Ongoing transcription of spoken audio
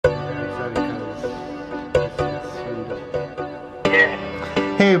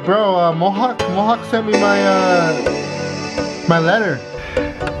Hey bro, Mohawk sent me my letter.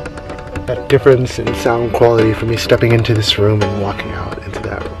 That difference in sound quality for me stepping into this room and walking out into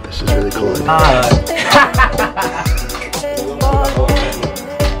that room. This is really cool.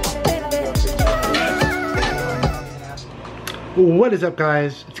 What is up,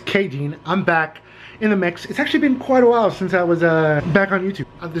 guys? It's K-Gene. I'm back in the mix. It's actually been quite a while since I was back on YouTube.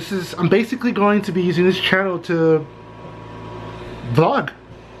 I'm basically going to be using this channel to vlog.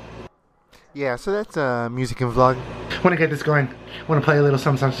 Yeah, so that's music and vlog. I want to get this going. I want to play a little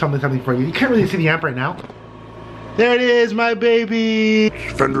something for you. You can't really see the amp right now. There it is, my baby.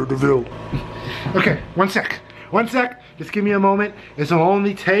 Fender DeVille. Okay, one sec. Just give me a moment. It'll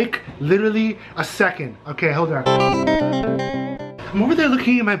only take literally a second. Okay, hold on. I'm over there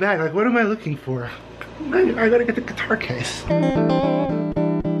looking in my bag. Like, what am I looking for? I gotta get the guitar case.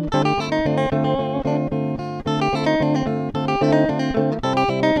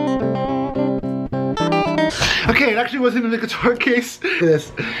 Okay, it actually wasn't in the guitar case.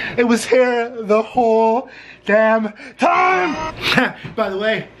 It was here the whole damn time. By the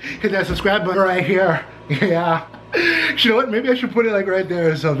way, hit that subscribe button right here. Yeah. You know what? Maybe I should put it like right there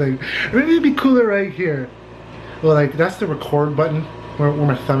or something. Maybe it'd be cooler right here. Well, like that's the record button where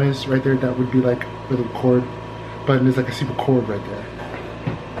my thumb is right there. That would be like where the record button is. Like I see record right there.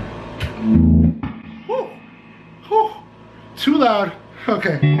 Whew. Whew. Too loud.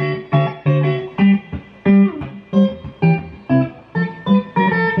 Okay.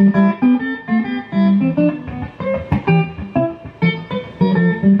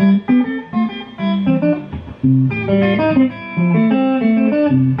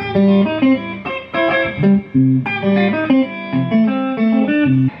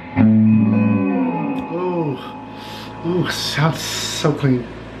 Ooh, sounds so clean.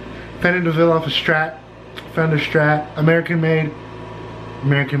 Fender DeVille off a Strat, Fender Strat, American made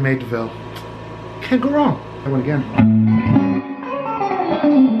DeVille. Can't go wrong. That one again.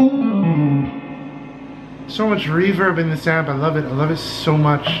 So much reverb in this amp. I love it so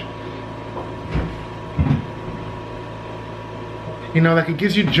much. You know, like it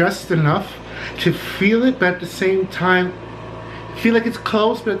gives you just enough to feel it, but at the same time, feel like it's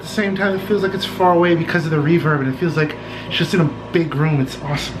close, but at the same time, it feels like it's far away because of the reverb, and it feels like it's just in a big room. It's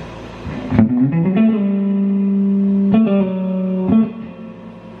awesome.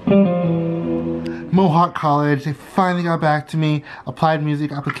 Mohawk College, they finally got back to me. Applied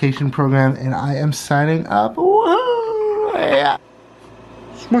Music Application Program, and I am signing up. Whoa, yeah.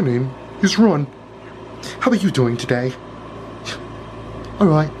 My name is Ron. How are you doing today?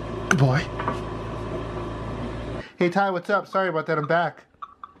 Alright, goodbye. Hey Ty, what's up? Sorry about that, I'm back.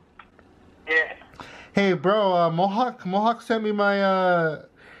 Yeah. Hey bro, Mohawk sent me my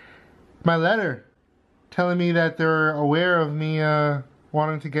my letter telling me that they're aware of me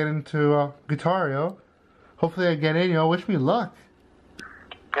wanting to get into guitar, yo. Hopefully I get in, yo. Wish me luck.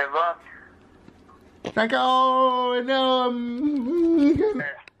 Good luck. Like, oh no.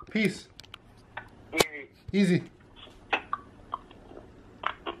 Peace. Easy.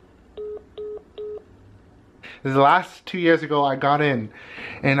 The last 2 years ago I got in,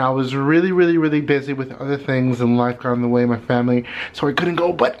 and I was really busy with other things, and life got in the way, my family, so I couldn't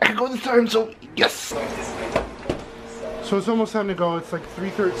go, but I can go this time, so yes! So it's almost time to go. It's like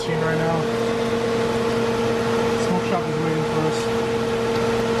 3:13 right now. Smoke shop is waiting for us.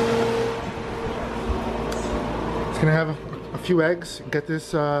 It's gonna have a few eggs, get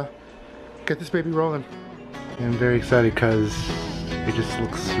this baby rolling. And I'm very excited because it just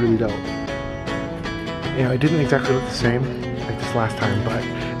looks really dope. You know, it didn't exactly look the same like this last time, but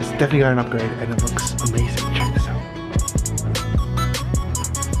it's definitely got an upgrade and it looks amazing. Check this out.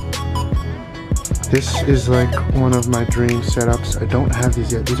 This is like one of my dream setups. I don't have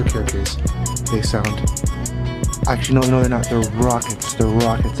these yet. These are Karaoke's. They sound... Actually, no, they're not. They're rockets. They're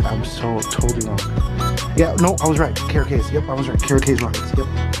rockets. I'm so totally wrong. Yeah, no, I was right. Karaoke's. Yep, I was right. Karaoke's rockets. Yep.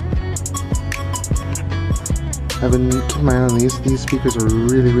 I've been keeping my eye on these. These speakers are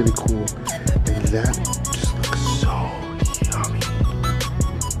really cool. And that just looks so yummy.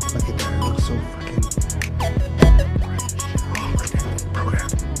 Look at that, it looks so fucking program.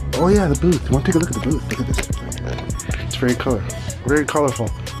 Oh yeah, the booth. You want to take a look at the booth? Look at this. It's very colorful.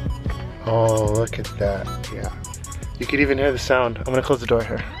 Oh, look at that. Yeah. You can even hear the sound. I'm gonna close the door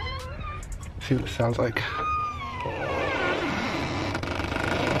here. See what it sounds like.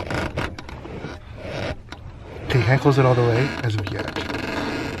 Okay, you can't close it all the way as of yet.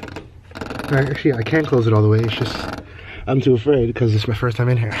 Actually, I can close it all the way. It's just I'm too afraid because it's my first time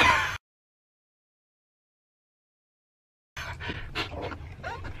in here.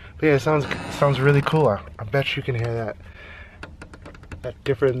 But yeah, it sounds really cool. I bet you can hear that. That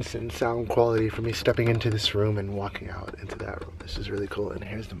difference in sound quality for me stepping into this room and walking out into that room. This is really cool. And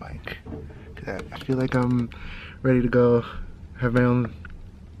here's the mic. I feel like I'm ready to go have my own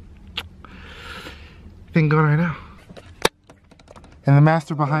thing going right now. And the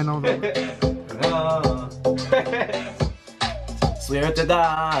master behind all the... Swear to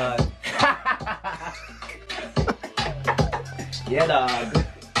God. Yeah, dog.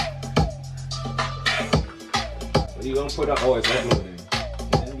 What are you gonna put up? Oh, it's uploading.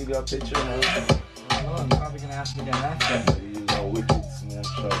 Can I give you a picture now? I don't know, I'm probably gonna ask me to get an accent. You use a wicked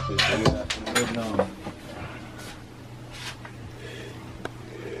snapshot picture. Look at that. Right now.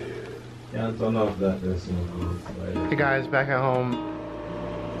 Yeah, turn off that. That's no. Hey guys, back at home.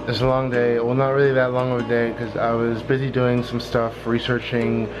 It's a long day. Well, not really that long of a day because I was busy doing some stuff,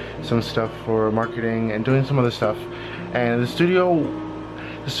 researching some stuff for marketing and doing some other stuff. And the studio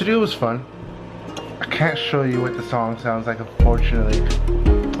was fun. I can't show you what the song sounds like, unfortunately.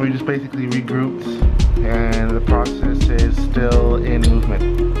 We just basically regrouped and the process is still in movement.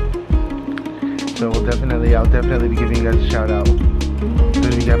 So I'll definitely be giving you guys a shout out.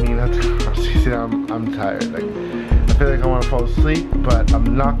 I'm tired. Like, I feel like I want to fall asleep, but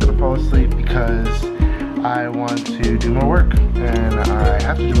I'm not gonna fall asleep because I want to do more work, and I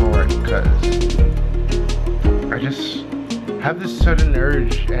have to do more work because I just have this sudden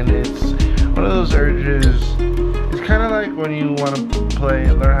urge, and it's one of those urges. It's kind of like when you want to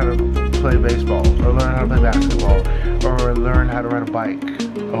learn how to play baseball, or learn how to play basketball, or learn how to ride a bike,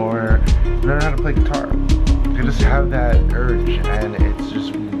 or learn how to play guitar. I just have that urge, and it's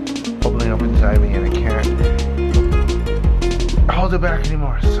just bubbling up inside me, and I can't hold it back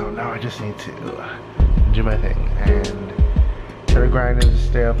anymore. So now I just need to do my thing and try to grind and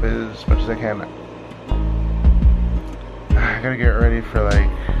stay up as much as I can. I gotta get ready for like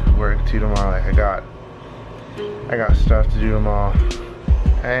work too tomorrow. Like I got stuff to do tomorrow,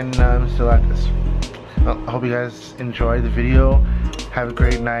 and I'm still at this. Well, I hope you guys enjoyed the video. Have a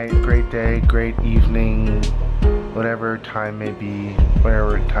great night, great day, great evening, whatever time may be,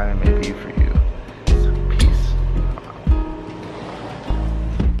 whatever time it may be for you. So, peace.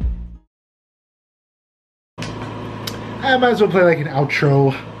 I might as well play like an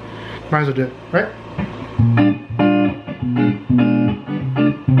outro. Might as well do it, right?